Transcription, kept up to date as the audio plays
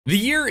The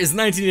year is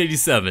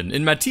 1987,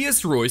 and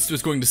Matthias Royst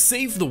was going to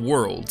save the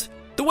world.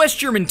 The West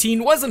German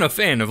teen wasn't a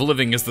fan of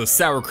living as the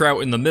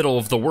sauerkraut in the middle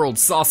of the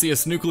world's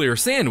sauciest nuclear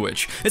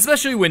sandwich,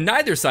 especially when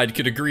neither side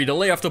could agree to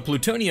lay off the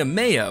plutonium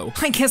mayo.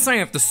 "I guess I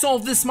have to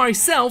solve this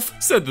myself,"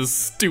 said the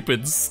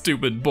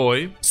stupid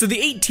boy. So the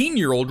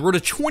 18-year-old wrote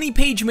a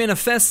 20-page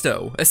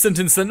manifesto, a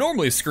sentence that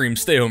normally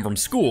screams stay home from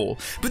school,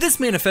 but this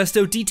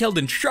manifesto detailed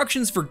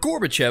instructions for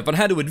Gorbachev on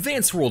how to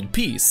advance world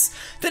peace.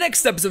 The next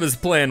steps of his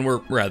plan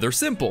were rather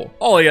simple.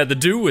 All he had to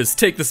do was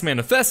take this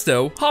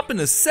manifesto, hop in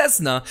a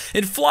Cessna,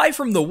 and fly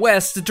from the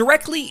west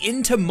directly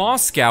into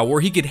Moscow,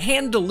 where he could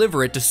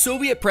hand-deliver it to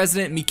Soviet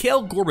President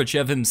Mikhail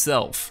Gorbachev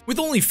himself. With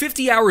only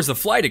 50 hours of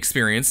flight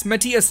experience,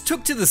 Matthias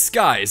took to the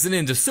skies and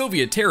into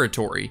Soviet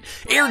territory.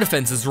 Air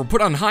defenses were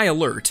put on high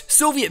alert.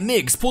 Soviet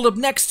MiGs pulled up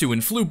next to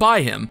and flew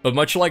by him, but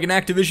much like an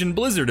Activision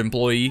Blizzard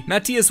employee,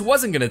 Matthias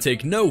wasn't gonna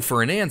take no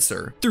for an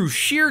answer. Through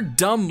sheer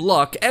dumb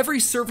luck, every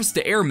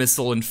surface-to-air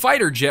missile and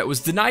fighter jet was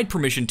denied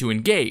permission to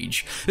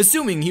engage,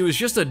 assuming he was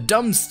just a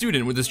dumb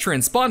student with his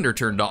transponder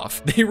turned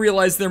off. They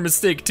realized their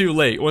mistake too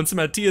late once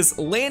Matthias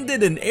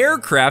landed an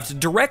aircraft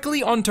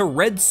directly onto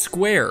Red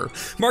Square,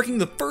 marking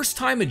the first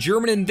time a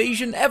German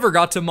invasion ever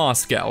got to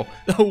Moscow.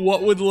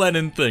 What would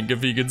Lenin think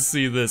if he could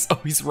see this? Oh,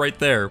 he's right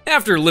there.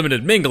 After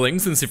limited mingling,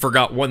 since he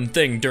forgot one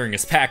thing during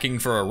his packing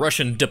for a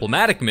Russian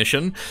diplomatic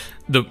mission,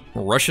 the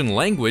Russian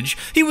language,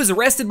 he was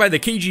arrested by the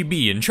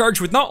KGB and charged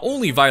with not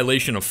only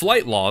violation of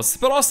flight laws,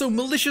 but also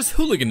malicious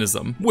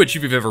hooliganism, which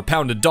if you've ever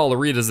pounded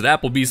dollaritas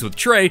at Applebee's with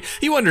Trey,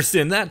 you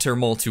understand that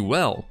term all too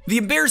well. The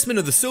embarrassment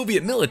of the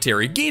Soviet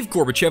military gave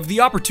Gorbachev the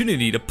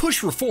opportunity to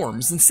push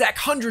reforms and sack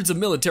hundreds of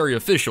military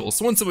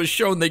officials once it was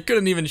shown they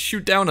couldn't even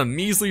shoot down a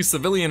measly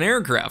civilian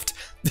aircraft,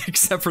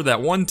 except for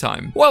that one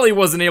time. While he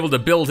wasn't able to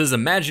build his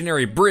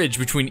imaginary bridge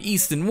between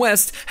East and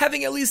West,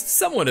 having at least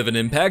somewhat of an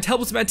impact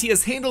helped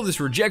Matthias handle this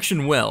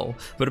rejection well,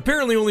 but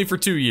apparently only for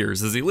 2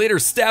 years, as he later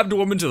stabbed a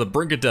woman to the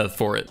brink of death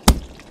for it.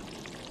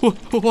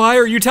 Why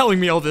are you telling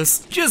me all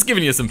this? Just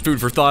giving you some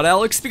food for thought,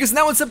 Alex, because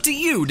now it's up to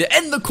you to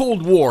end the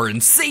Cold War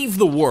and save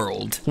the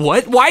world.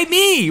 What? Why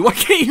me? Why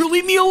can't you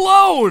leave me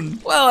alone?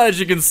 Well, as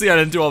you can see, I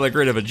didn't do all that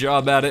great of a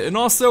job at it, and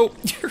also,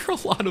 you're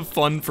a lot of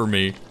fun for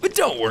me. But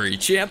don't worry,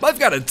 champ, I've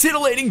got a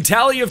titillating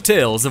tally of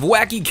tales of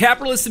wacky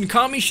capitalist and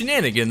commie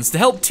shenanigans to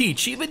help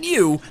teach even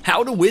you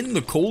how to win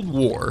the Cold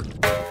War.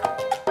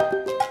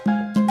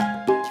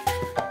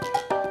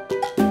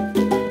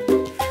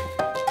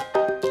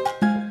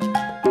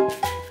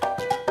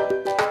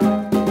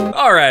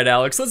 Alright,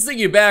 Alex, let's take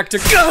you back to—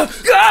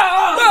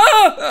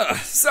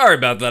 sorry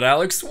about that,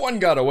 Alex. One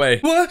got away.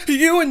 What?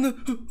 You and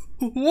the—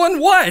 one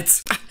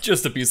what?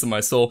 Just a piece of my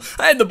soul.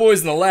 I had the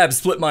boys in the lab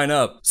split mine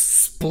up.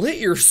 Split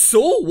your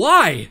soul?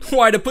 Why?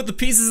 Why, to put the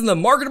pieces in the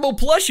marketable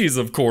plushies,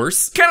 of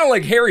course. Kinda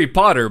like Harry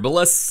Potter, but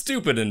less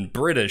stupid and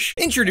British.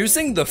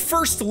 Introducing the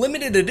first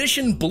limited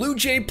edition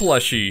BlueJay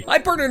plushie. I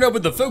partnered up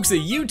with the folks at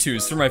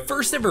U2s for my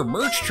first ever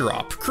merch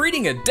drop,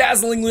 creating a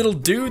dazzling little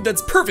dude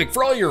that's perfect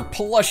for all your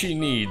plushie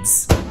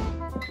needs.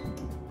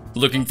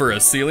 Looking for a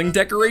ceiling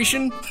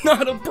decoration?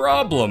 Not a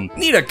problem.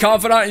 Need a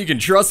confidant you can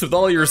trust with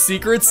all your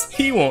secrets?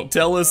 He won't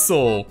tell a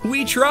soul.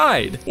 We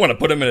tried. Want to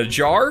put him in a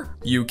jar?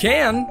 You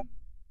can.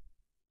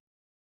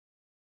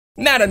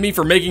 Mad at me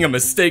for making a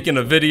mistake in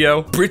a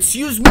video? Brits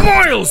use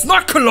miles,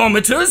 not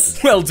kilometers!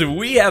 Well, do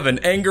we have an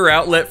anger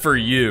outlet for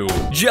you?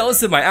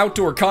 Jealous of my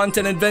outdoor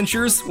content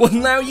adventures? Well,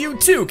 now you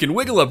too can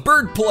wiggle a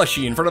bird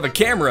plushie in front of a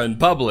camera in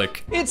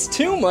public. It's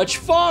too much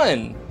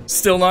fun!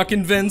 Still not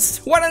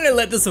convinced? Why don't I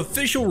let this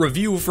official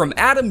review from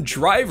Adam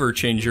Driver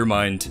change your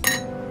mind?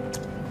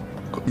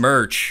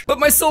 Merch. But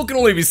my soul can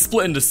only be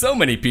split into so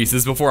many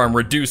pieces before I'm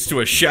reduced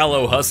to a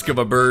shallow husk of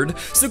a bird.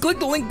 So click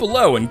the link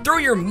below and throw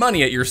your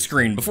money at your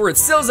screen before it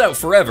sells out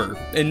forever.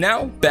 And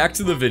now, back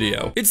to the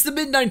video. It's the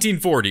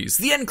mid-1940s,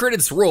 the end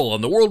credits roll on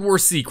the World War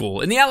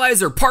sequel, and the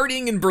Allies are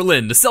partying in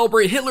Berlin to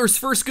celebrate Hitler's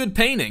first good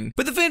painting.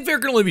 But the fanfare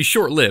can only be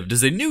short-lived,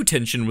 as a new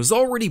tension was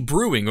already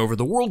brewing over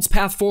the world's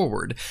path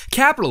forward: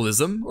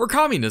 capitalism or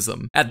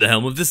communism. At the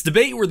helm of this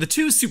debate were the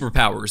two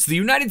superpowers, the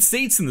United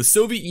States and the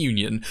Soviet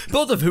Union,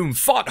 both of whom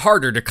fought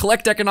harder to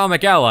collect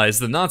economic allies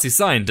than Nazi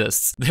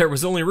scientists. There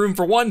was only room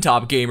for one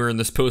top gamer in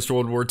this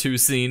post-World War II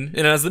scene,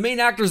 and as the main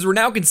actors were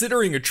now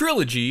considering a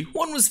trilogy,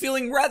 one was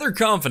feeling rather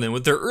confident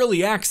with their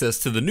early access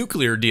to the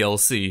nuclear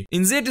DLC.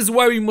 And that is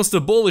why we must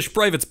abolish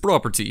private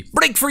property.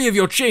 Break free of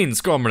your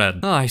chains, comrade.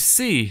 Ah, I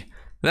see.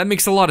 That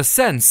makes a lot of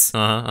sense.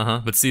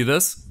 But see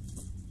this?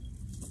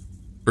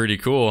 Pretty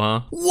cool,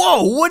 huh?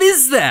 Whoa, what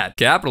is that?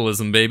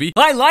 Capitalism, baby.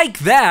 I like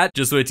that!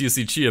 Just wait till you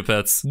see Chia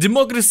Pets.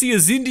 Democracy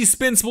is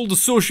indispensable to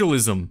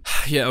socialism.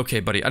 Yeah, okay,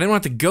 buddy, I didn't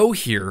want to go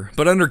here,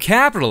 but under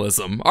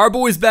capitalism, our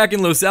boys back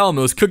in Los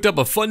Alamos cooked up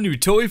a fun new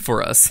toy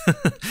for us.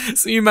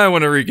 So you might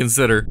want to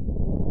reconsider.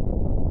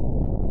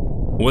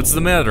 What's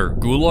the matter?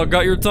 Gulag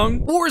got your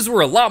tongue? Wars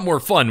were a lot more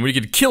fun when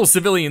you could kill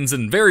civilians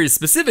in very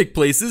specific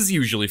places,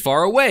 usually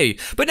far away.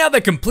 But now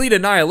that complete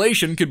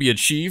annihilation could be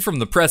achieved from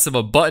the press of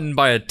a button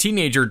by a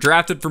teenager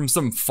drafted from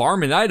some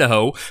farm in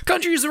Idaho,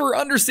 countries were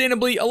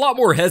understandably a lot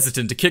more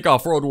hesitant to kick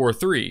off World War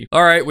III.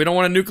 Alright, we don't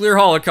want a nuclear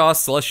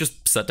holocaust, so let's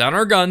just set down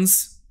our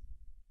guns.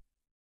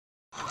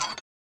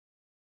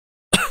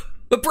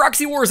 But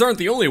proxy wars aren't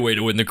the only way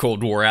to win the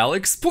Cold War,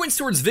 Alex. Points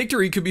towards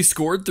victory could be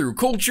scored through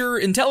culture,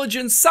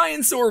 intelligence,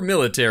 science, or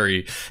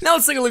military. Now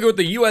let's take a look at what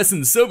the US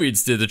and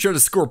Soviets did to try to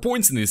score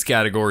points in these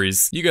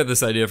categories. You got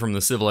this idea from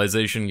the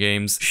Civilization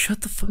games.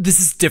 Shut the fuck.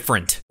 This is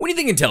different. When you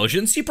think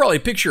intelligence, you probably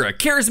picture a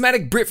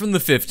charismatic Brit from the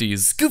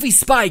 50s, goofy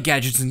spy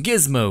gadgets and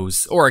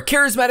gizmos, or a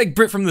charismatic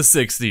Brit from the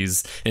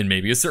 60s, and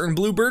maybe a certain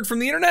blue bird from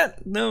the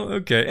internet? No?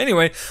 Okay.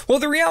 Anyway, well,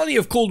 the reality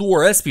of Cold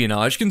War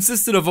espionage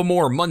consisted of a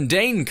more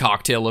mundane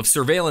cocktail of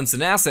surveillance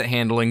and asset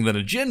handling than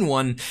a gin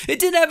one. It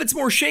did have its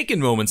more shaken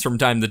moments from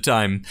time to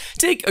time.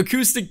 Take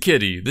Acoustic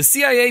Kitty, the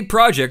CIA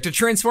project to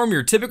transform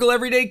your typical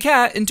everyday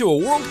cat into a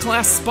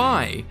world-class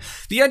spy.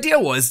 The idea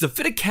was to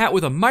fit a cat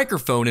with a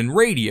microphone and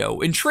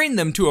radio and train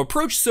them to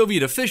approach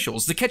Soviet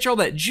officials to catch all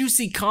that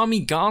juicy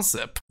commie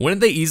gossip.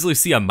 Wouldn't they easily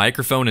see a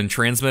microphone and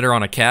transmitter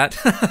on a cat?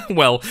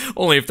 Well,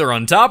 only if they're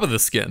on top of the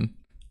skin.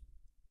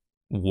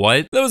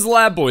 What? Those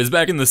lab boys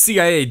back in the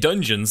CIA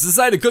dungeons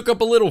decided to cook up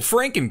a little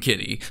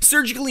Frankenkitty,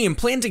 surgically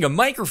implanting a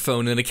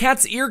microphone in a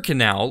cat's ear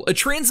canal, a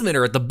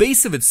transmitter at the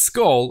base of its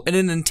skull, and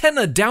an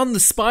antenna down the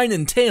spine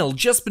and tail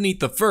just beneath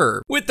the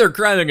fur. With their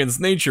crime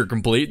against nature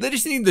complete, they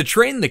just needed to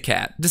train the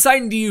cat,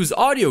 deciding to use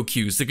audio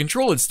cues to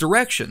control its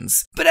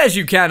directions. But as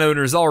you cat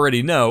owners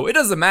already know, it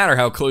doesn't matter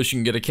how close you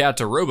can get a cat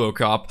to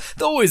RoboCop,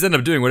 they'll always end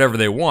up doing whatever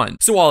they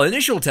want. So while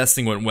initial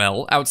testing went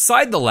well,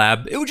 outside the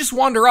lab, it would just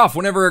wander off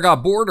whenever it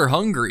got bored or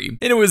hungry.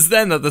 And it was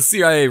then that the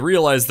CIA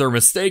realized their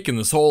mistake in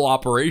this whole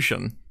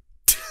operation.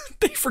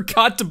 They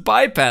forgot to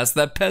bypass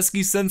that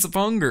pesky sense of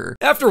hunger.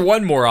 After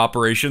one more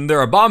operation,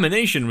 their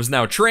abomination was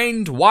now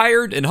trained,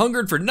 wired, and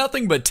hungered for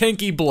nothing but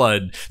tanky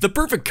blood. The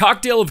perfect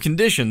cocktail of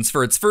conditions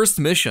for its first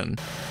mission.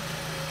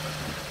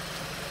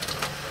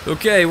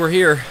 Okay, we're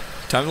here.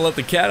 Time to let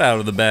the cat out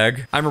of the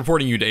bag. I'm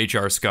reporting you to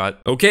HR, Scott.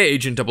 Okay,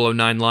 Agent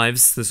 009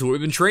 Lives, this is what we've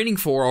been training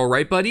for, all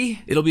right,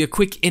 buddy? It'll be a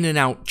quick in and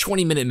out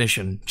 20-minute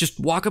mission. Just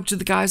walk up to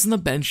the guys on the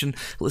bench and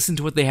listen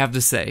to what they have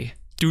to say.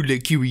 Don't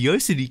let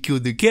curiosity kill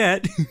the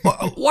cat.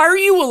 Why are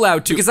you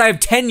allowed to? Because I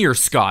have tenure,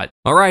 Scott.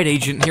 All right,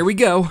 Agent, here we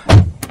go.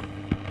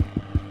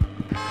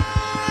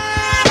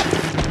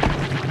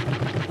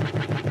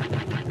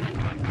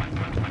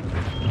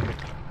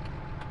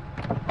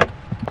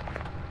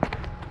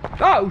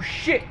 Oh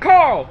shit,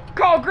 Carl!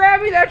 Carl,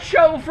 grab me that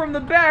shovel from the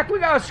back, we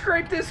gotta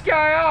scrape this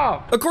guy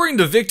off! According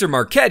to Victor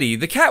Marchetti,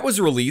 the cat was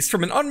released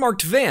from an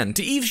unmarked van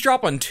to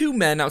eavesdrop on two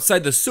men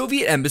outside the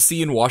Soviet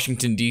embassy in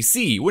Washington,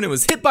 D.C. when it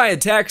was hit by a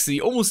taxi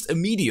almost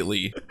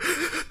immediately.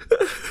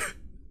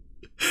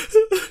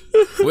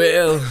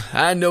 Well,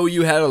 I know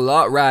you had a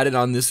lot riding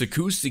on this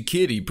Acoustic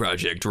Kitty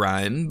project,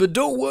 Ryan, but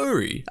don't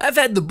worry. I've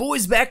had the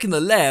boys back in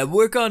the lab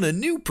work on a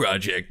new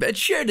project that's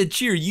sure to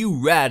cheer you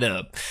right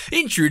up.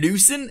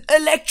 Introducing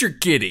Electric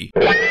Kitty.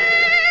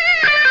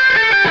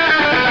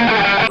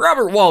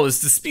 Robert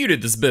Wallace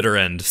disputed this bitter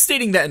end,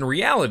 stating that in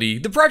reality,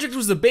 the project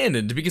was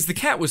abandoned because the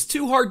cat was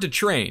too hard to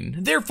train.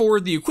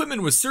 Therefore, the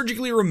equipment was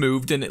surgically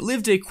removed and it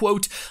lived a,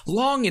 quote,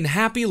 long and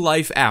happy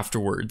life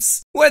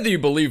afterwards. Whether you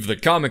believe the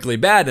comically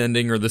bad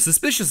ending or the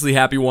suspiciously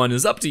happy one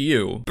is up to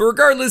you. But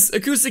regardless,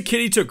 Acoustic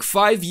Kitty took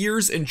 5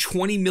 years and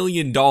 $20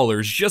 million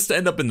just to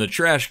end up in the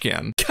trash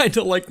can.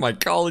 Kinda like my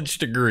college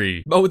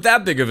degree. But with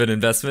that big of an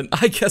investment,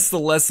 I guess the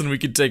lesson we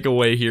could take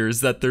away here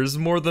is that there's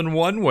more than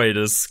one way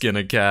to skin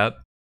a cat.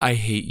 I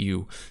hate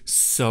you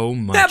so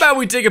much. How about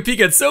we take a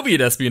peek at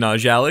Soviet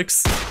espionage,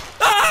 Alex?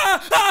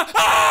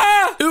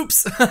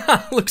 Oops.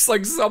 Looks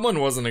like someone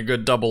wasn't a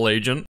good double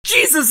agent.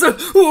 Jesus,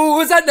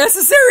 was that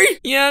necessary?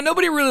 Yeah,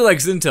 nobody really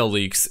likes intel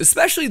leaks,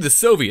 especially the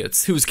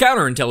Soviets, whose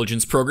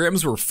counterintelligence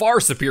programs were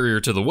far superior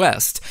to the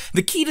West.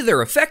 The key to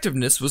their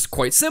effectiveness was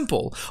quite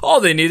simple.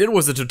 All they needed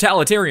was a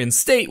totalitarian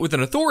state with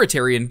an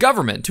authoritarian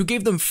government who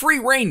gave them free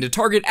rein to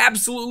target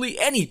absolutely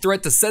any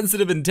threat to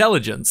sensitive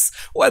intelligence,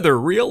 whether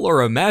real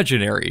or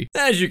imaginary.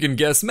 As you can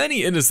guess,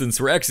 many innocents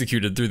were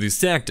executed through these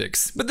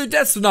tactics, but their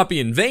deaths would not be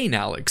in vain,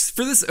 Alex,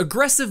 for this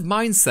aggressive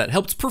mindset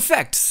helped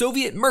perfect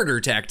Soviet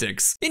murder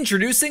tactics.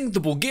 Introducing the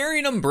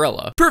Bulgarian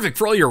umbrella, perfect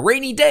for all your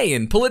rainy day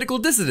and political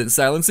dissident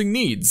silencing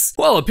needs.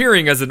 While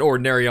appearing as an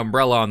ordinary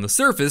umbrella on the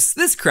surface,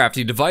 this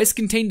crafty device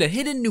contained a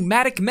hidden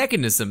pneumatic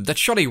mechanism that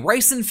shot a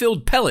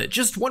ricin-filled pellet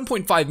just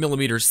 1.5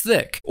 millimeters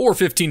thick, or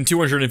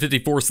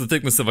 15/254ths the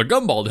thickness of a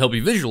gumball to help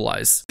you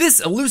visualize. This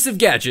elusive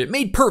gadget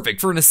made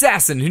perfect for an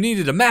assassin who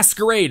needed to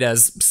masquerade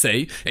as,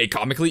 say, a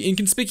comically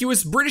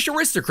inconspicuous British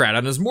aristocrat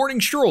on his morning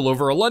stroll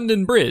over a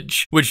London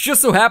bridge, which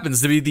just so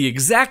happens to be the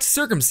exact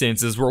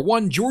circumstances where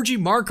one Georgy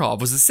Markov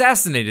was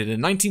assassinated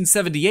in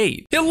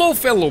 1978. Hello,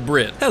 fellow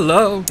Brit.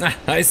 Hello.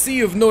 I see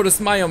you've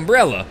noticed my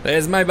umbrella.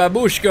 As my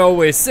babushka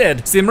always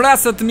said,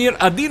 Simrasat mir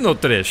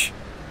adinotrish.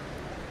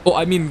 Oh,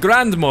 I mean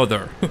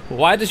grandmother.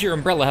 Why does your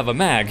umbrella have a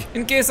mag?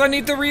 In case I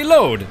need to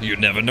reload. You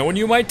never know when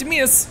you might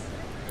miss.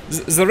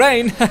 The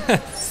rain.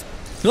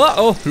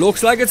 Uh-oh,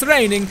 looks like it's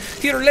raining.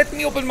 Here, let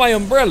me open my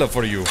umbrella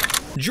for you.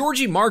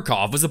 Georgy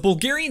Markov was a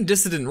Bulgarian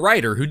dissident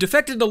writer who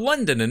defected to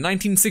London in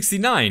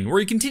 1969, where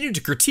he continued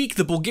to critique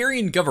the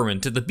Bulgarian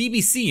government at the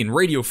BBC and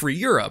Radio Free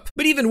Europe.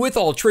 But even with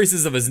all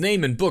traces of his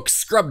name and books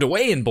scrubbed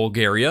away in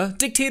Bulgaria,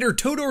 dictator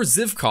Todor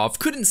Zivkov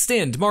couldn't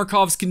stand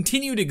Markov's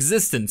continued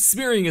existence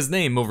smearing his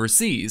name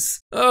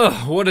overseas.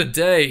 Ugh, what a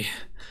day.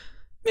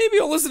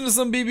 Maybe I'll listen to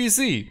some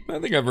BBC. I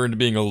think I've earned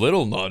being a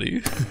little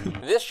naughty.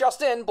 This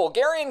just in,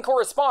 Bulgarian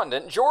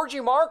correspondent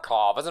Georgy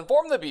Markov has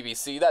informed the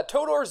BBC that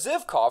Todor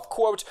Zivkov,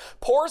 quote,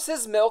 pours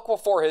his milk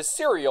before his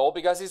cereal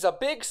because he's a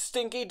big,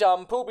 stinky,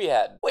 dumb poopy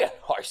head. Well,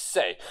 I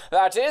say,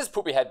 that is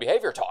poopy head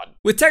behavior, Todd.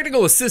 With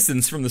technical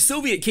assistance from the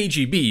Soviet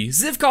KGB,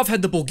 Zivkov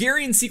had the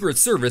Bulgarian Secret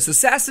Service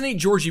assassinate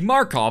Georgy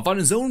Markov on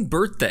his own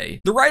birthday.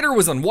 The writer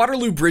was on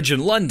Waterloo Bridge in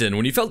London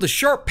when he felt a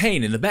sharp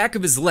pain in the back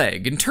of his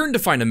leg and turned to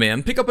find a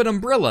man pick up an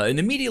umbrella and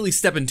immediately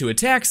step into a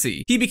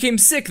taxi. He became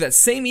sick that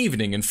same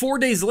evening, and 4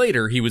 days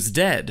later, he was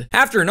dead.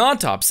 After an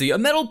autopsy, a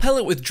metal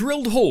pellet with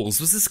drilled holes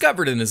was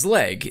discovered in his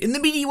leg, and the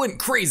media went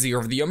crazy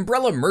over the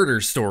umbrella murder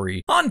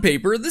story. On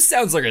paper, this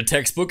sounds like a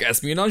textbook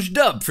espionage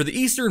dub for the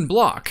Eastern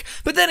Bloc,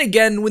 but then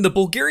again, when the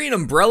Bulgarian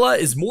umbrella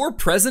is more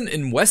present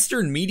in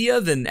Western media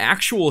than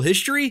actual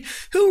history,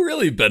 who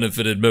really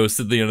benefited most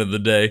at the end of the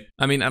day?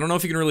 I mean, I don't know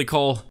if you can really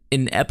call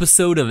an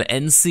episode of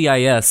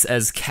NCIS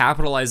as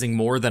capitalizing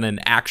more than an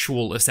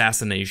actual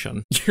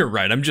assassination. You're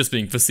right, I'm just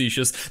being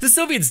facetious. The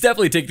Soviets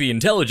definitely take the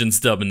intelligence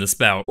dub in this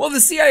bout. While the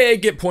CIA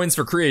get points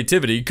for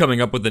creativity,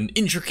 coming up with an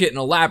intricate and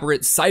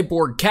elaborate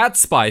cyborg cat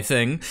spy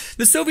thing,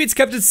 the Soviets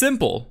kept it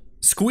simple.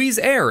 Squeeze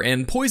air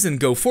and poison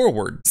go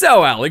forward.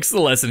 So Alex, the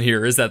lesson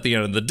here is at the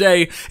end of the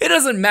day, it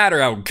doesn't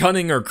matter how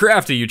cunning or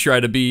crafty you try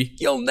to be,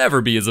 you'll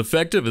never be as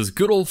effective as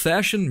good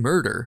old-fashioned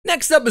murder.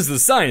 Next up is the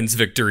science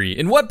victory,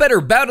 and what better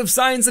bout of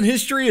science and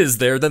history is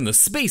there than the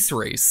space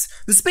race?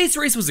 The space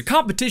race was a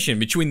competition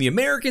between the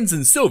Americans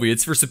and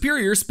Soviets for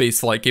superior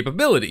spaceflight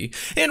capability,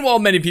 and while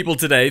many people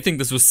today think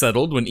this was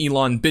settled when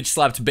Elon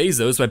bitch-slapped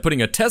Bezos by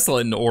putting a Tesla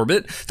into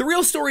orbit, the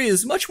real story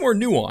is much more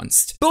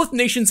nuanced. Both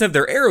nations have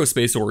their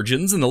aerospace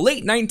origins in the late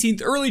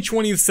 19th, early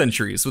 20th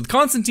centuries, with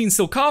Konstantin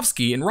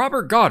Tsiolkovsky and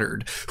Robert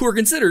Goddard, who are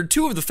considered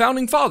two of the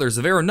founding fathers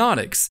of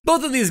aeronautics.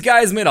 Both of these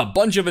guys made a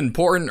bunch of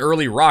important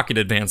early rocket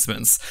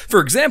advancements. For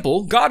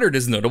example, Goddard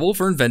is notable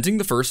for inventing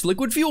the first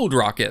liquid-fueled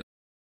rocket.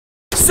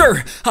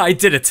 Sir, I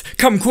did it!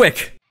 Come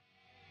quick!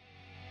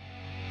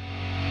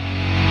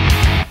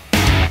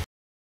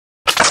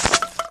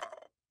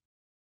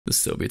 The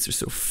Soviets are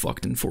so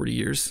fucked in 40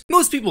 years.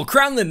 Most people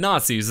crown the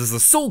Nazis as the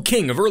sole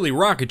king of early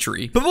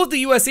rocketry, but both the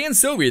US and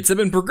Soviets have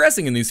been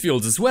progressing in these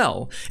fields as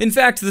well. In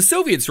fact, the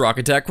Soviets'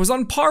 rocket tech was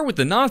on par with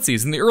the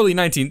Nazis in the early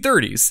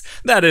 1930s.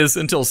 That is,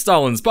 until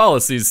Stalin's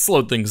policies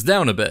slowed things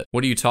down a bit.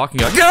 What are you talking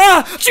about?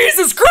 Ah!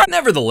 Jesus Christ!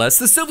 Nevertheless,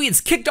 the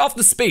Soviets kicked off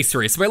the space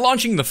race by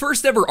launching the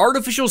first ever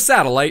artificial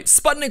satellite,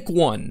 Sputnik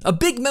 1, a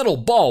big metal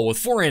ball with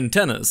 4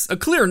 antennas, a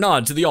clear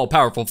nod to the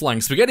all-powerful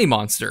flying spaghetti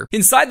monster.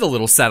 Inside the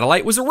little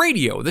satellite was a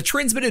radio that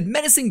transmitted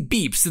menacing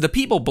beeps to the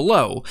people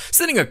below,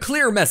 sending a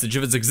clear message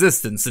of its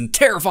existence and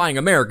terrifying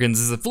Americans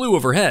as it flew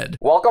overhead.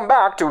 Welcome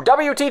back to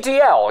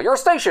WTTL, your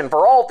station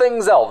for all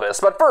things Elvis.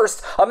 But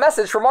first, a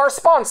message from our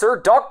sponsor,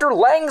 Dr.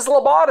 Lang's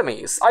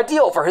Lobotomies,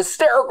 ideal for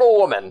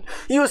hysterical women.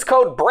 Use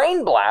code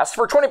BRAINBLAST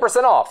for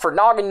 20% off for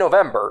Noggin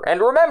November.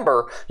 And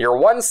remember, you're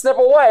one snip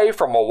away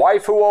from a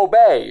wife who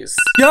obeys.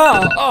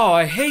 Yeah, oh,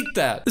 I hate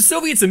that. The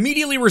Soviets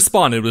immediately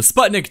responded with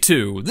Sputnik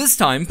 2, this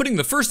time putting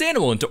the first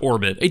animal into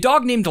orbit, a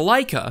dog named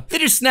Laika. They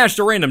just snatched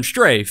a random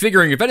stray,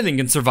 figuring if anything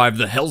can survive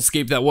the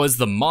hellscape that was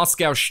the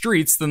Moscow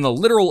streets, then the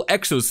literal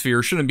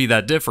exosphere shouldn't be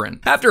that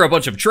different. After a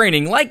bunch of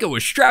training, Laika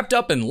was strapped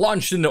up and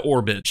launched into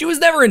orbit. She was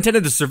never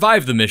intended to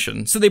survive the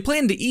mission, so they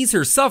planned to ease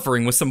her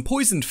suffering with some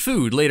poisoned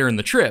food later in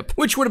the trip,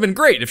 which would have been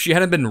great if she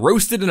hadn't been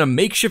roasted in a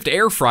makeshift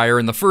air fryer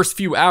in the first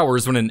few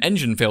hours when an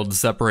engine failed to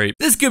separate.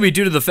 This could be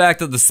due to the fact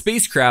that the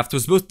spacecraft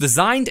was both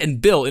designed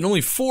and built in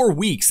only 4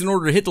 weeks in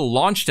order to hit the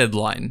launch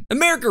deadline.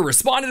 America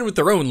responded with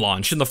their own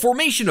launch in the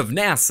formation of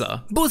NASA.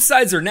 Both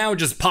sides are now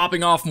just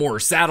popping off more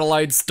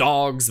satellites,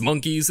 dogs,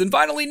 monkeys, and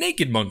finally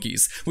naked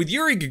monkeys, with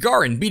Yuri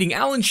Gagarin beating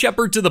Alan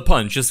Shepard to the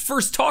punch as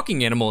first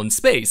talking animal in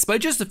space by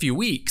just a few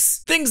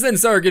weeks. Things then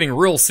started getting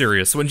real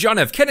serious when John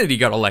F. Kennedy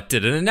got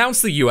elected and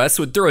announced the US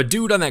would throw a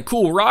dude on that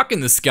cool rock in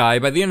the sky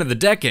by the end of the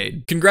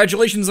decade.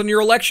 Congratulations on your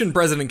election,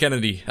 President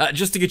Kennedy.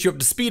 Just to get you up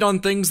to speed on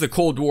things, the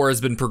Cold War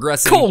has been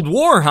progressing. Cold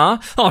War, huh?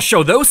 I'll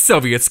show those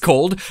Soviets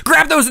cold.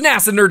 Grab those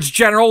NASA nerds,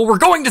 General. We're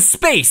going to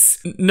space.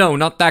 No,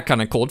 not that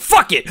kind of cold.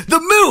 Fuck it, the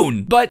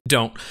moon! But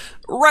don't.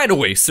 Right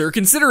away, sir.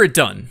 Consider it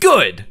done.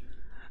 Good.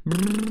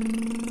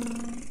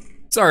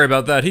 Sorry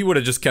about that. He would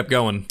have just kept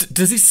going.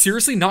 Does he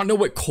seriously not know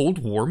what Cold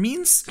War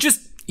means?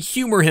 Just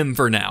humor him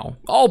for now.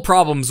 All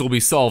problems will be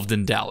solved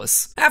in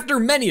Dallas. After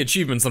many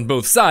achievements on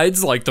both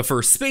sides, like the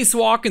first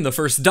spacewalk and the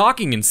first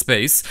docking in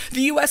space,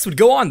 the US would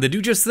go on to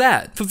do just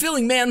that,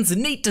 fulfilling man's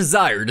innate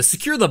desire to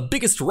secure the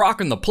biggest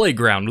rock on the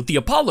playground with the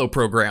Apollo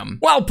program.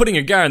 While putting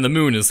a guy on the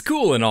moon is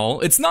cool and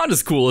all, it's not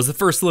as cool as the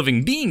first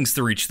living beings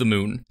to reach the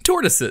moon,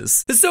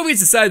 tortoises. The Soviets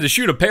decided to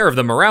shoot a pair of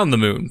them around the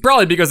moon,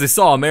 probably because they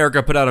saw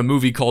America put out a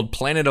movie called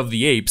Planet of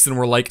the Apes and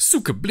were like,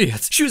 suka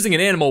bliet, choosing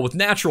an animal with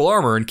natural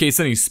armor in case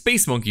any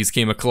space monkeys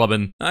came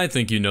a-clubbin'. I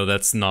think you know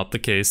that's not the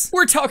case.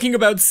 We're talking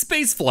about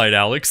spaceflight,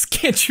 Alex.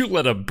 Can't you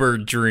let a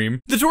bird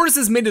dream? The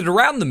tortoises made it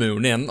around the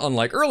moon, and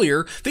unlike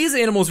earlier, these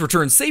animals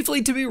returned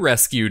safely to be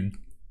rescued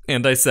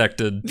and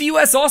dissected. The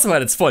US also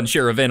had its fun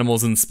share of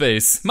animals in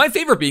space, my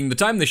favorite being the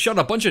time they shot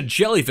a bunch of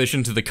jellyfish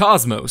into the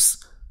cosmos.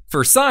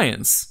 For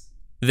science.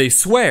 They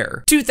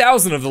swear.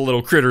 2,000 of the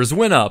little critters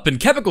went up, and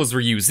chemicals were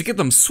used to get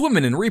them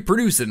swimming and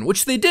reproducing,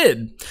 which they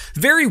did.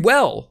 Very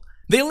well.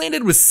 They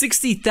landed with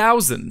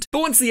 60,000, but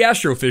once the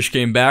astrofish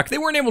came back, they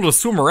weren't able to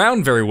swim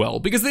around very well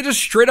because they just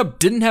straight up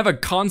didn't have a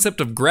concept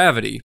of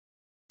gravity.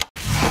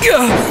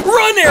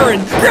 Run,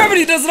 Aaron!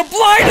 Gravity doesn't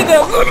apply to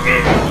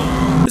them!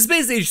 The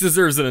space age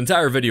deserves an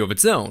entire video of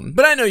its own,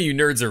 but I know you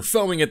nerds are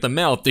foaming at the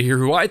mouth to hear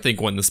who I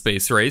think won the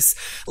space race.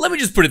 Let me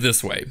just put it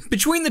this way.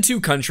 Between the two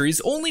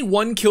countries, only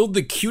one killed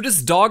the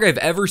cutest dog I've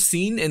ever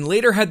seen and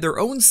later had their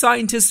own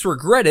scientists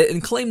regret it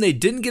and claim they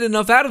didn't get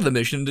enough out of the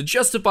mission to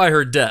justify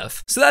her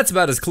death. So that's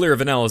about as clear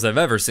of an L as I've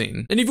ever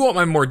seen. And if you want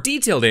my more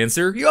detailed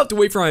answer, you'll have to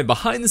wait for my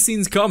behind the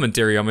scenes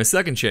commentary on my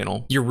second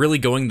channel. You're really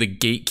going the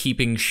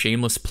gatekeeping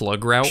shameless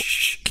plug route?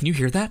 Shh, can you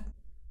hear that?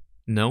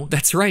 No,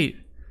 that's right.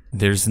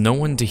 There's no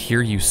one to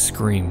hear you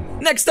scream.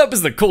 Next up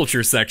is the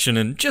culture section,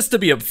 and just to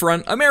be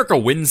upfront, America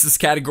wins this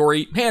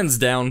category, hands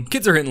down.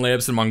 Kids are hitting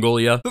layups in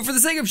Mongolia, but for the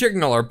sake of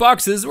checking all our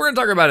boxes, we're gonna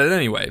talk about it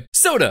anyway.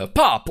 Soda,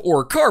 pop,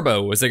 or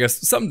carbo, as I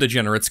guess some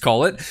degenerates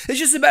call it, is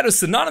just about as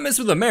synonymous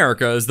with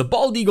America as the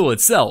bald eagle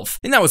itself.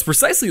 And that was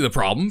precisely the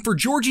problem for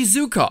Georgy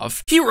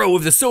Zhukov. Hero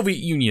of the Soviet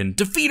Union,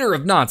 defeater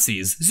of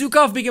Nazis,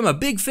 Zhukov became a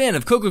big fan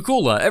of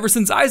Coca-Cola ever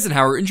since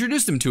Eisenhower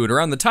introduced him to it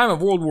around the time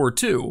of World War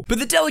II. But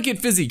the delicate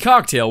fizzy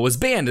cocktail was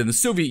banned in the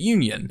Soviet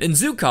Union, and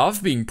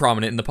Zhukov, being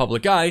prominent in the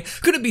public eye,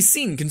 couldn't be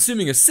seen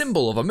consuming a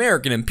symbol of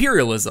American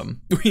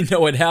imperialism. We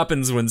know what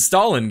happens when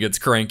Stalin gets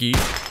cranky.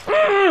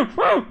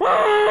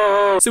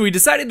 So he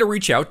decided to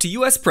reach out to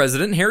US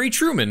President Harry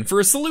Truman for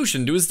a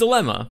solution to his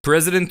dilemma.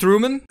 President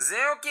Truman?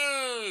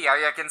 Zuki, are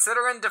you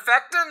considering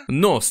defecting?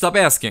 No, stop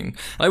asking.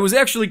 I was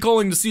actually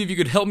calling to see if you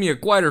could help me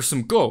acquire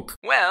some coke.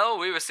 Well,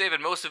 we were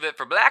saving most of it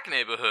for black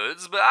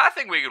neighborhoods, but I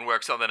think we can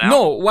work something out.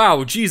 No,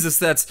 wow,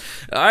 Jesus,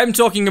 I'm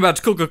talking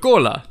about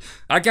Coca-Cola.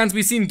 I can't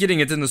be seen getting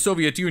it in the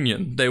Soviet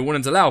Union. They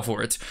wouldn't allow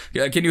for it.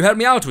 Can you help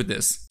me out with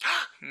this?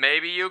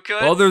 Maybe you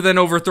could? Other than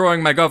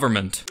overthrowing my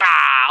government.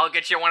 I'll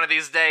get you one of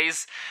these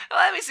days.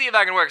 Let me see if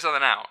I can work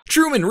something out.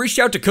 Truman reached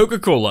out to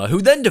Coca-Cola,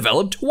 who then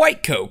developed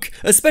White Coke,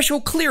 a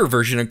special clear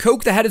version of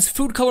Coke that had its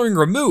food coloring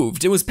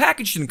removed and was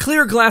packaged in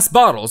clear glass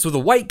bottles with a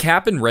white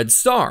cap and red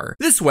star.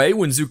 This way,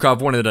 when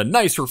Zhukov wanted a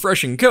nice,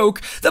 refreshing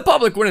Coke, the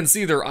public wouldn't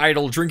see their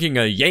idol drinking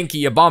a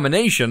Yankee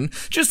abomination,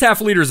 just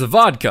half liters of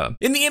vodka.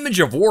 In the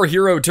image of war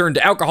hero turned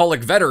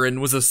alcoholic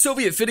veteran was a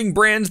Soviet-fitting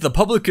brand the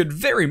public could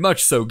very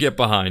much so get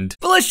behind.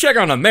 But let's check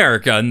on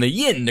America and the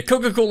yin to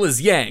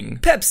Coca-Cola's yang,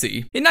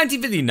 Pepsi. In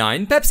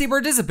 1959, Pepsi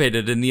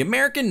participated in the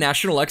American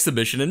National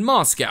Exhibition in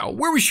Moscow,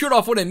 where we showed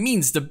off what it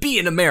means to be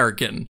an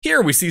American.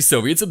 Here we see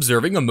Soviets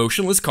observing a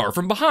motionless car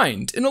from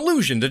behind, an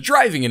allusion to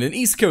driving in an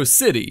East Coast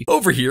city.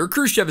 Over here,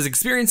 Khrushchev is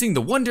experiencing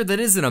the wonder that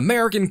is an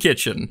American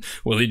kitchen.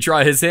 Will he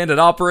try his hand at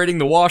operating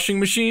the washing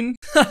machine?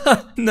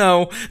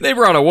 No, they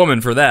brought a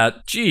woman for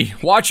that. Gee,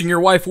 watching your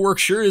wife work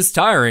sure is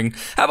tiring.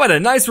 How about a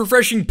nice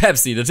refreshing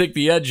Pepsi to take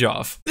the edge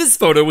off? This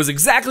photo was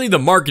exactly the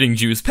marketing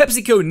juice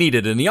PepsiCo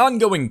needed in the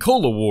ongoing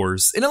cola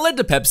wars, and it led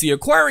to Pepsi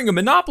acquiring a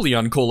monopoly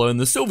on cola in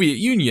the Soviet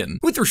Union.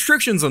 With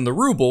restrictions on the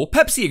ruble,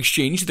 Pepsi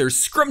exchanged their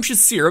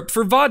scrumptious syrup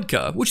for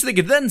vodka, which they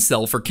could then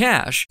sell for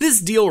cash.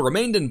 This deal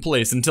remained in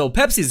place until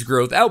Pepsi's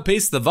growth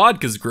outpaced the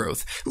vodka's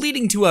growth,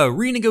 leading to a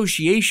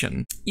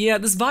renegotiation. Yeah,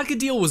 this vodka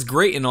deal was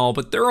great and all,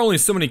 but there are only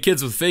so many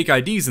kids with fake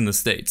IDs in the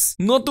States.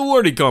 Not to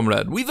worry,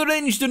 comrade, we've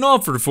arranged an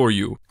offer for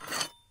you.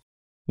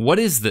 What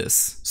is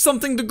this?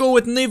 Something to go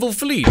with Naval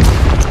Fleet.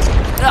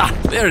 Ah,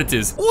 there it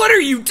is. What are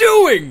you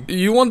doing?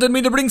 You wanted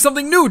me to bring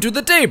something new to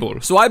the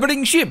table, so I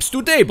bring ships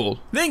to table.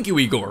 Thank you,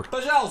 Igor.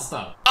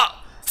 Пожалуйста.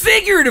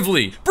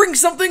 Figuratively! Bring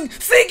something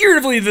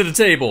figuratively to the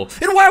table!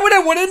 And why would I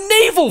want a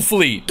naval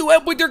fleet? To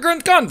help with your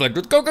current conflict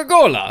with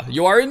Coca-Cola.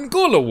 You are in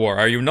Cola War,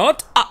 are you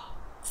not?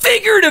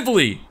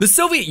 Figuratively! The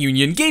Soviet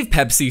Union gave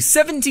Pepsi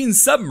 17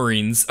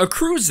 submarines, a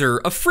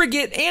cruiser, a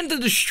frigate, and a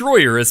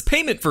destroyer as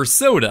payment for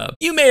soda.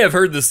 You may have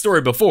heard this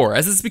story before,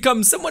 as it's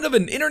become somewhat of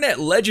an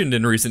internet legend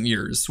in recent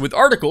years, with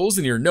articles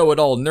in your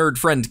know-it-all nerd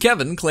friend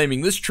Kevin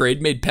claiming this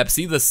trade made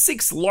Pepsi the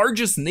 6th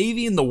largest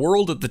navy in the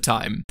world at the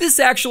time. This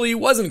actually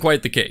wasn't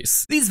quite the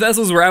case. These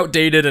vessels were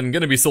outdated and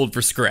gonna be sold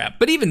for scrap,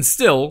 but even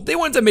still, they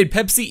wouldn't have made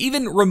Pepsi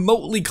even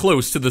remotely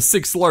close to the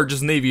 6th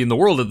largest navy in the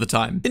world at the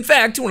time. In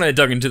fact, when I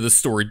dug into this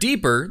story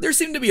deeper, there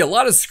seemed to be a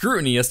lot of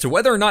scrutiny as to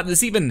whether or not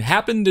this even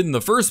happened in the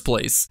first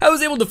place. I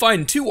was able to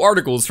find 2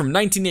 articles from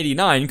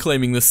 1989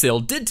 claiming the sale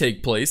did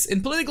take place,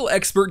 and political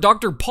expert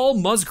Dr. Paul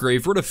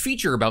Musgrave wrote a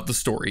feature about the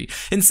story,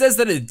 and says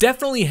that it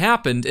definitely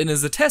happened and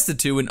is attested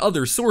to in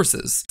other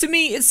sources. To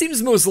me, it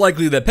seems most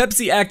likely that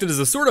Pepsi acted as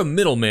a sort of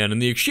middleman in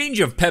the exchange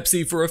of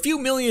Pepsi for a few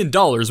 $1 million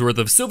worth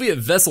of Soviet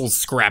vessel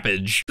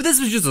scrappage. But this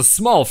was just a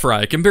small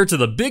fry compared to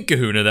the big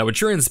kahuna that would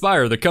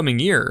transpire the coming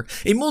year.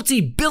 A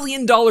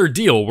multi-billion-dollar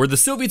deal where the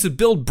Soviets would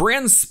build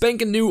brand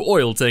spanking new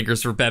oil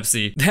tankers for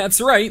Pepsi. That's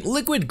right,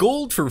 liquid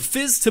gold for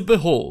Fizz to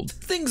behold.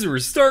 Things were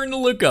starting to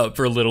look up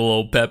for little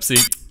old Pepsi.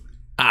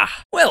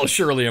 Well,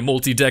 surely a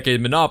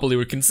multi-decade monopoly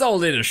would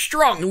consolidate a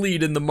strong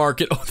lead in the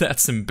market. Oh,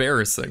 that's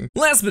embarrassing.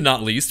 Last but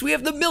not least, we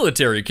have the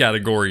military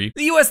category.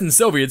 The US and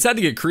Soviets had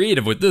to get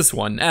creative with this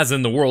one, as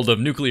in the world of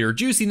nuclear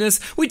juiciness,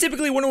 we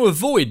typically want to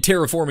avoid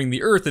terraforming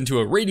the Earth into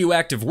a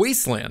radioactive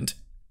wasteland.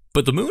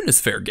 But the moon is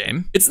fair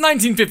game. It's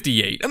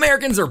 1958.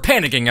 Americans are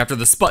panicking after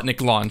the Sputnik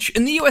launch,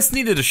 and the US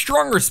needed a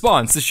strong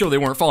response to show they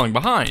weren't falling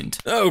behind.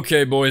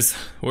 Okay, boys,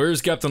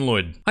 where's Captain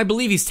Lloyd? I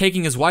believe he's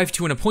taking his wife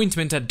to an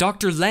appointment at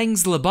Dr.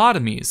 Lang's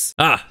lobotomies.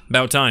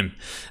 About time.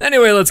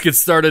 Anyway, let's get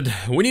started.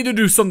 We need to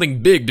do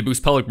something big to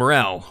boost public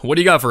morale. What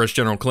do you got for us,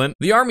 General Clint?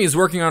 The Army is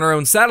working on our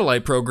own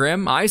satellite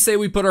program. I say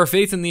we put our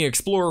faith in the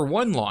Explorer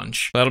 1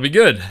 launch. That'll be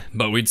good,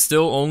 but we'd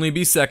still only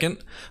be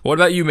second. What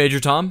about you, Major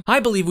Tom? I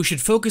believe we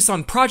should focus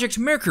on Project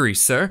Mercury,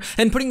 sir,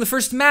 and putting the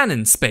first man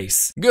in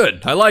space.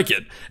 Good, I like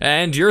it.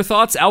 And your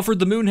thoughts, Alfred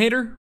the Moon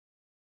Hater?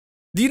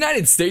 The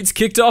United States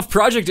kicked off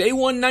Project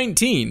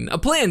A119, a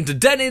plan to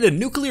detonate a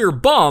nuclear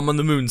bomb on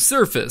the moon's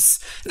surface.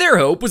 Their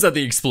hope was that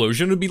the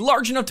explosion would be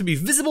large enough to be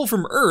visible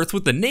from Earth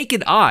with the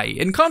naked eye,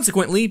 and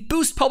consequently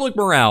boost public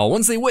morale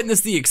once they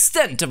witnessed the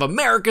extent of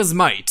America's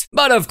might.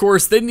 But of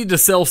course, they'd need to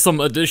sell some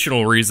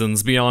additional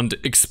reasons beyond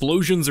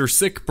explosions are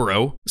sick,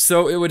 bro.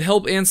 So it would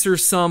help answer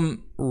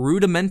some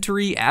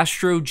rudimentary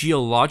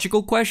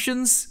astrogeological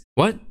questions?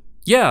 What?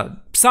 Yeah,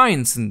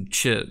 science and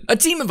shit. A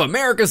team of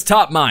America's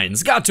top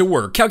minds got to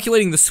work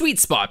calculating the sweet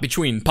spot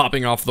between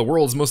popping off the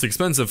world's most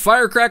expensive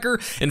firecracker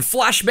and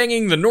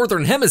flashbanging the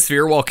northern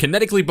hemisphere while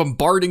kinetically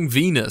bombarding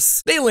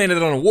Venus. They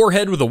landed on a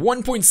warhead with a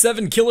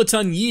 1.7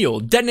 kiloton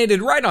yield,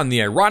 detonated right on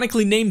the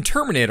ironically named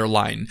Terminator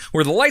line,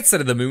 where the light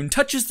side of the moon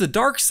touches the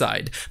dark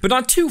side, but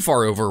not too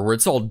far over where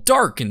it's all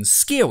dark and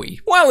scaly.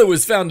 While it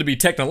was found to be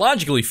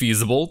technologically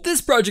feasible,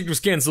 this project was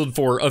cancelled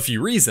for a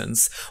few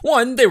reasons.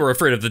 One, they were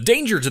afraid of the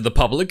danger to the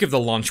public if the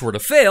launch were to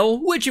fail,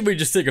 which if we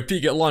just take a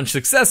peek at launch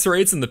success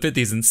rates in the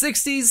 50s and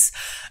 60s,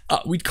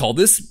 we'd call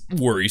this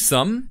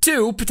worrisome.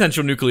 2,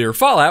 potential nuclear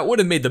fallout would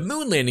have made the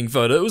moon landing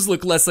photos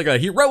look less like a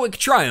heroic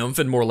triumph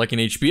and more like an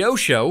HBO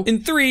show.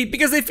 And 3,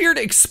 because they feared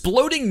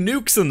exploding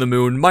nukes on the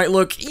moon might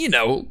look, you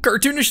know,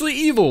 cartoonishly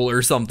evil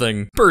or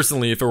something.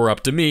 Personally, if it were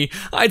up to me,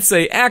 I'd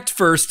say act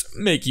first,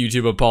 make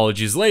YouTube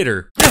apologies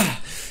later.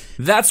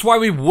 That's why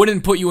we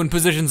wouldn't put you in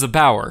positions of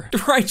power.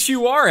 Right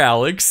you are,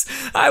 Alex.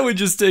 I would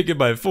just take it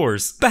by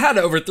force. But how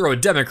to overthrow a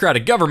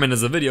democratic government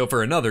is a video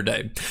for another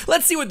day.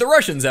 Let's see what the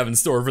Russians have in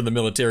store for the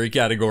military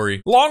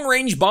category.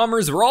 Long-range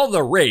bombers were all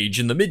the rage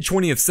in the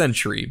mid-20th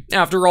century.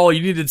 After all,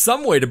 you needed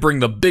some way to bring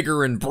the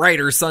bigger and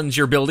brighter suns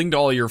you're building to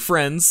all your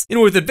friends.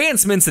 And with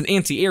advancements in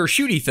anti-air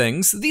shooty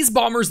things, these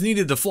bombers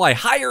needed to fly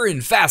higher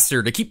and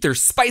faster to keep their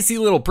spicy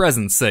little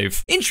presence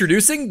safe.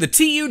 Introducing the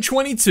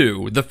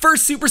Tu-22, the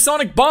first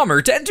supersonic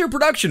bomber to enter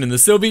production in the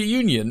Soviet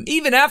Union,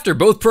 even after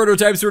both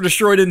prototypes were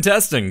destroyed in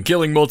testing,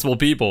 killing multiple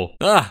people.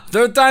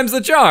 Third time's the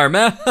charm,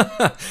 eh?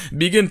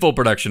 Begin full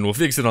production, we'll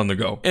fix it on the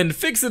go. And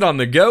fix it on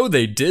the go,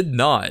 they did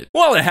not.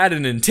 While it had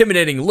an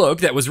intimidating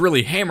look that was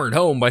really hammered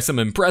home by some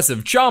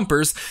impressive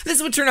chompers,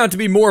 this would turn out to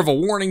be more of a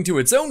warning to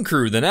its own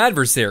crew than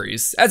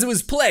adversaries, as it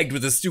was plagued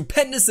with a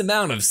stupendous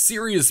amount of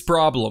serious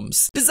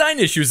problems. Design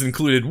issues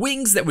included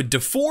wings that would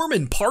deform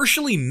and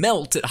partially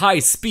melt at high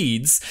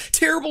speeds,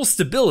 terrible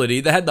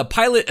stability that had the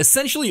pilot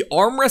essentially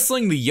arm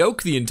wrestling the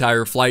yoke the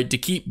entire flight to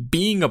keep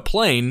being a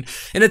plane,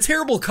 and a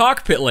terrible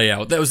cockpit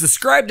layout that was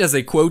described as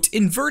a, quote,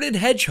 inverted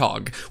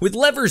hedgehog, with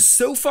levers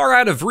so far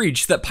out of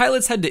reach that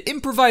pilots had to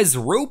improvise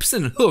ropes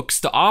and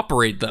hooks to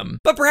operate them.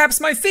 But perhaps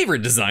my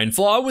favorite design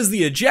flaw was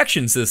the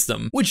ejection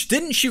system, which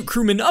didn't shoot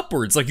crewmen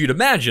upwards like you'd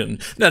imagine.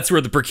 That's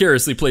where the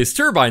precariously placed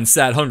turbines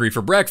sat hungry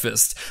for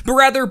breakfast, but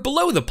rather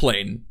below the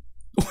plane.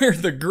 where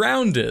the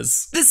ground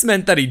is. This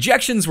meant that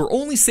ejections were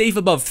only safe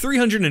above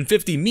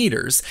 350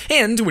 meters,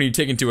 and when you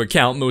take into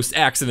account most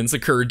accidents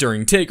occur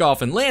during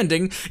takeoff and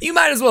landing, you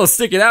might as well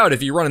stick it out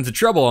if you run into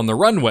trouble on the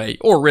runway,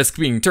 or risk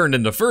being turned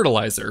into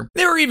fertilizer.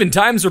 There were even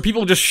times where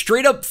people just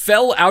straight up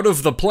fell out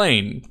of the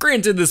plane.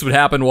 Granted, this would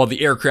happen while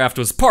the aircraft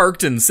was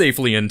parked and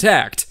safely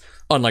intact,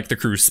 unlike the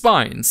crew's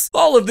spines.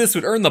 All of this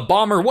would earn the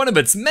bomber one of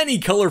its many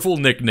colorful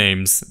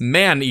nicknames,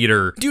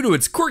 Man-Eater, due to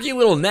its quirky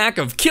little knack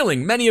of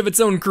killing many of its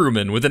own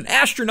crewmen with an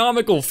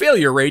astronomical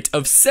failure rate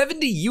of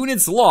 70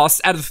 units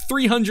lost out of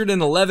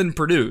 311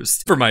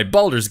 produced. For my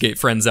Baldur's Gate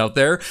friends out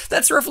there,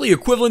 that's roughly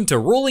equivalent to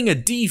rolling a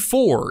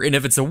d4, and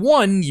if it's a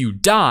 1, you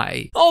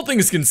die. All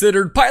things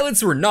considered,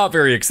 pilots were not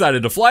very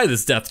excited to fly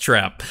this death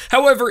trap.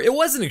 However, it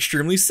was an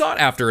extremely sought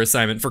after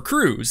assignment for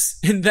crews,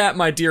 and that,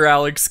 my dear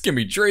Alex, can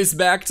be traced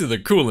back to the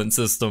coolant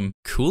system.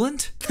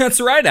 Coolant?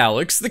 That's right,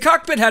 Alex. The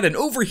cockpit had an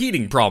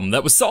overheating problem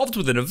that was solved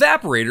with an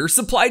evaporator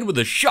supplied with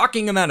a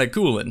shocking amount of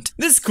coolant.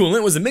 This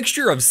coolant was a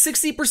mixture of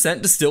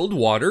 60% distilled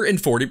water and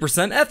 40%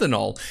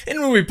 ethanol.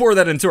 And when we pour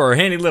that into our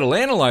handy little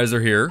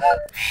analyzer here,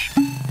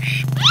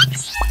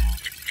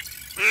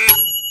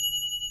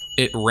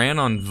 it ran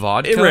on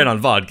vodka? It ran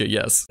on vodka,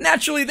 yes.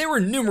 Naturally, there were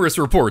numerous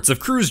reports of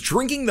crews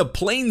drinking the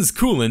plane's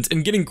coolant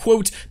and getting,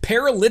 quote,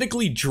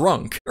 paralytically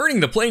drunk, earning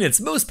the plane its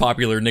most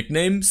popular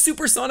nickname,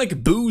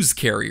 Supersonic Booze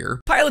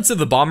Carrier. Pilots of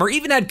the bomber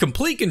even had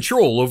complete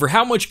control over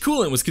how much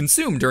coolant was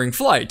consumed during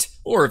flight,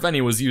 or if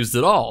any was used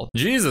at all.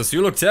 Jesus,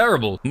 you look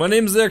terrible. My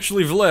name's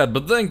actually Vlad,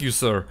 but thank you,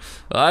 sir.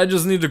 I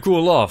just need to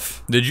cool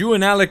off. Did you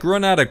and Alec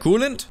run out of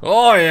coolant?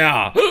 Oh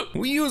yeah,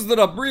 we used it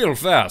up real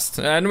fast,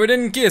 and we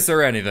didn't kiss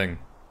or anything.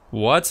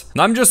 What?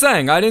 I'm just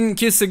saying, I didn't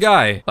kiss a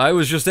guy. I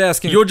was just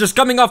asking. You're just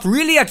coming off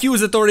really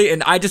accusatory,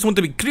 and I just want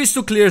to be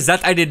crystal clear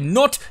that I did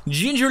not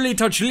gingerly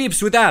touch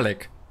lips with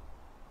Alec.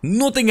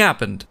 Nothing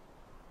happened.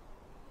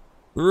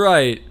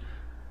 Right.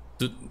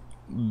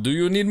 Do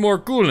you need more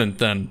coolant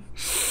then?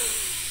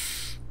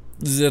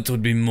 That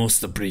would be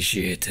most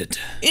appreciated.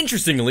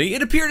 Interestingly,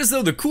 it appeared as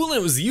though the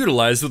coolant was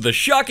utilized with a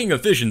shocking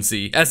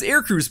efficiency, as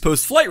aircrews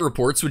post-flight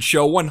reports would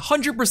show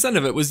 100%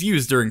 of it was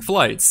used during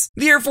flights.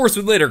 The Air Force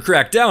would later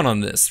crack down on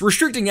this,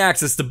 restricting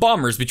access to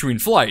bombers between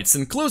flights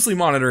and closely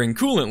monitoring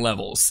coolant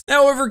levels.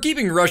 However,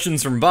 keeping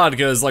Russians from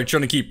vodka is like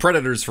trying to keep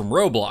predators from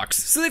Roblox,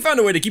 so they found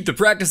a way to keep the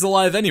practice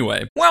alive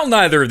anyway. While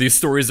neither of these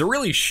stories are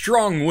really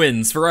strong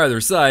wins for either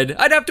side,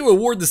 I'd have to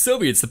award the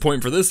Soviets the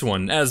point for this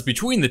one, as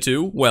between the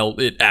two, well,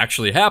 it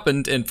actually happened,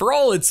 and for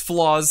all its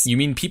flaws— You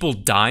mean people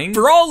dying?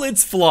 For all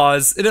its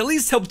flaws, it at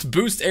least helped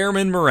boost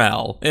airman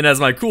morale. And as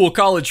my cool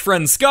college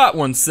friend Scott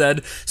once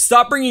said,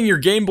 stop bringing your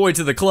Game Boy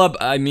to the club.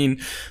 I mean,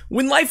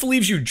 when life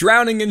leaves you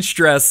drowning in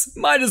stress,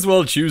 might as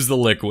well choose the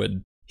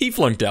liquid. He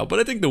flunked out, but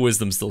I think the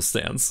wisdom still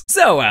stands.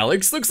 So,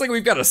 Alex, looks like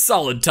we've got a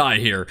solid tie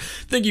here.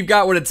 Think you've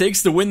got what it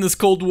takes to win this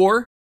Cold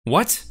War?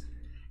 What?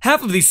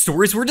 Half of these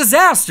stories were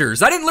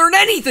disasters. I didn't learn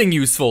anything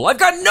useful. I've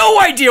got no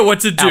idea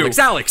what to do.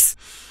 Alex!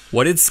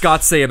 What did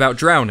Scott say about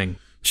drowning?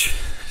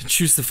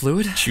 Choose the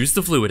fluid? Choose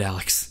the fluid,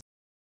 Alex.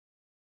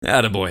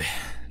 Attaboy.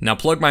 Now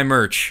plug my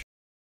merch.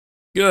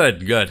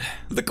 Good, good.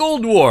 The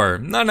Cold War,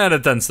 9 out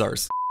of 10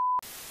 stars.